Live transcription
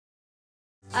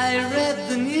I read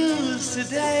the news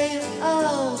today,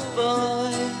 oh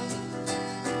boy,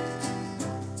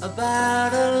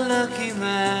 about a lucky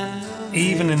man.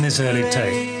 Even in this early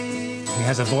tape, he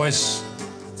has a voice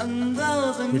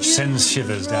which sends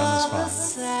shivers down the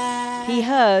spine. He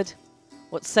heard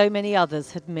what so many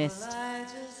others had missed.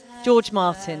 George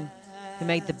Martin, who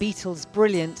made the Beatles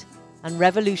brilliant and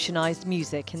revolutionised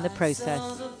music in the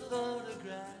process.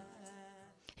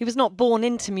 He was not born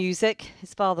into music.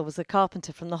 His father was a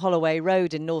carpenter from the Holloway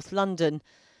Road in North London,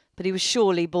 but he was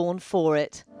surely born for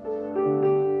it.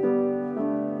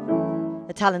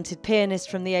 A talented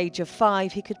pianist from the age of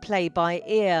 5, he could play by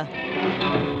ear.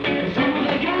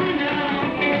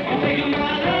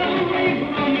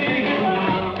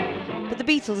 But the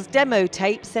Beatles' demo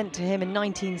tape sent to him in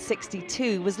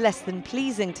 1962 was less than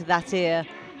pleasing to that ear,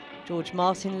 George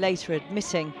Martin later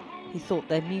admitting he thought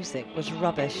their music was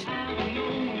rubbish.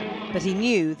 But he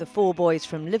knew the 4 boys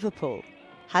from Liverpool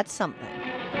had something.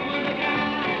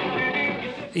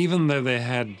 Even though they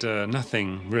had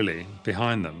nothing really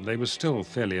behind them, they were still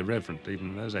fairly irreverent even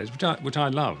in those days, which I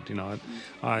loved. You know,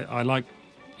 I like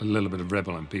a little bit of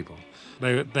rebel in people.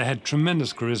 They had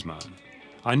tremendous charisma.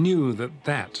 I knew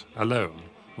that alone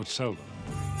would sell them.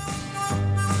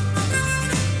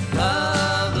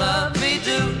 Love, love me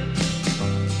do.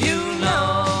 You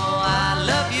know I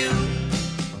love you.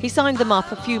 He signed them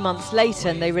up a few months later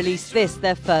and they released this,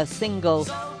 their first single.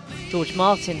 George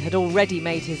Martin had already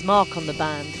made his mark on the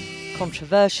band,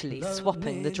 controversially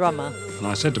swapping the drummer. And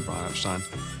I said to Brian Epstein,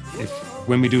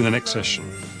 when we do the next session,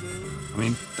 I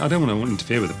mean, I don't want to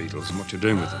interfere with the Beatles and what you're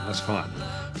doing with them, that's fine,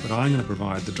 but I'm going to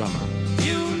provide the drummer.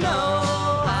 You know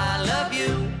I love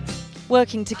you.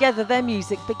 Working together, their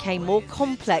music became more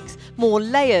complex, more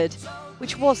layered,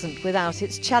 which wasn't without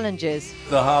its challenges.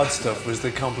 The hard stuff was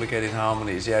the complicated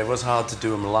harmonies. Yeah, it was hard to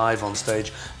do them live on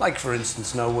stage, like, for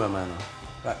instance, Nowhere Man,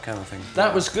 that kind of thing.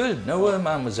 That was good. Nowhere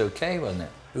Man was okay, wasn't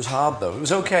it? It was hard, though. It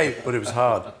was okay, but it was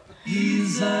hard.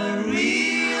 He's a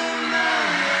real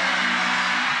man,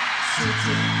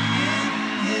 sitting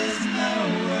in his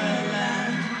nowhere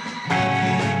land,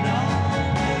 making all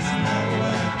his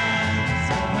nowhere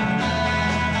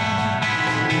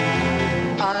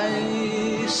plans.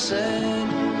 I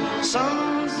said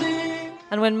something.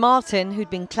 And when Martin, who'd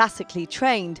been classically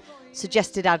trained,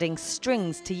 suggested adding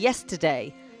strings to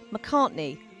Yesterday,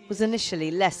 McCartney was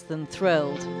initially less than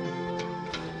thrilled.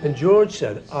 And George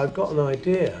said, I've got an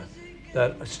idea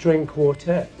that a string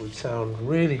quartet would sound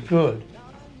really good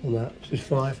on that, which is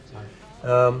 5,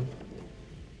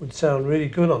 would sound really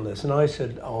good on this. And I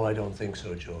said, oh, I don't think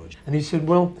so, George. And he said,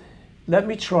 well, let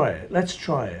me try it, let's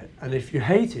try it. And if you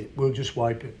hate it, we'll just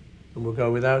wipe it and we'll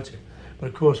go without it. But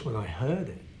of course, when I heard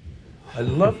it, I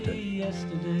loved it.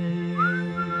 Yesterday.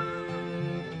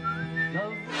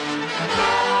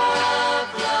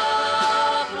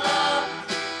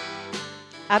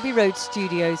 Abbey Road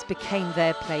Studios became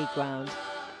their playground.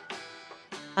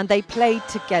 And they played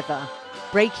together,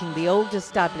 breaking the old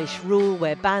established rule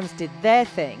where bands did their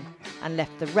thing and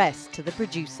left the rest to the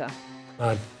producer.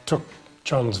 I took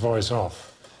John's voice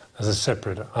off as a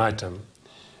separate item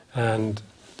and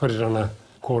put it on a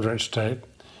 1/4-inch tape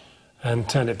and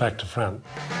turned it back to front.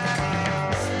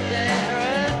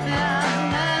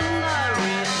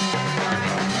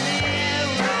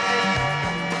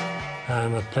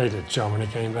 And I played it to John when he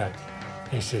came back.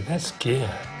 He said, that's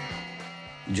gear.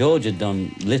 George had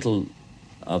done little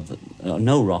of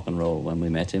no rock and roll when we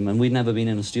met him, and we'd never been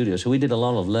in a studio, so we did a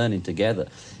lot of learning together.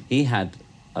 He had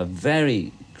a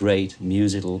very great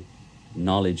musical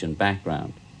knowledge and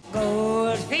background.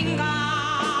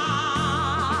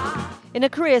 In a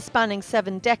career spanning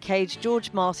 7 decades,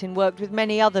 George Martin worked with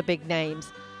many other big names.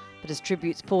 But as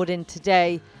tributes poured in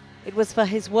today, it was for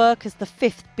his work as the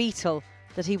 5th Beatle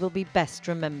that he will be best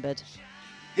remembered.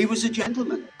 He was a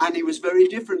gentleman, and he was very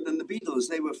different than the Beatles.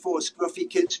 They were 4 scruffy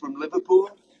kids from Liverpool,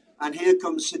 and here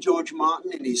comes Sir George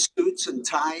Martin in his suits and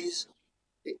ties.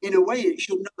 In a way, it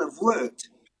should not have worked,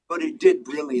 but it did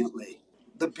brilliantly.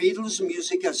 The Beatles'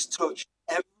 music has touched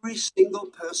every single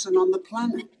person on the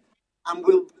planet, and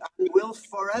will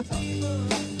forever.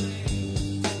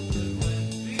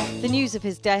 The news of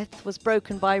his death was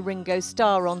broken by Ringo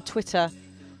Starr on Twitter.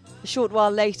 A short while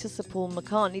later, Sir Paul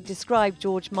McCartney described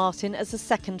George Martin as a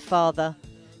second father.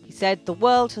 He said, "The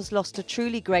world has lost a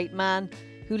truly great man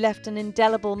who left an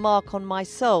indelible mark on my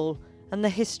soul and the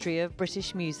history of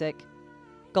British music.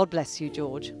 God bless you,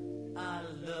 George."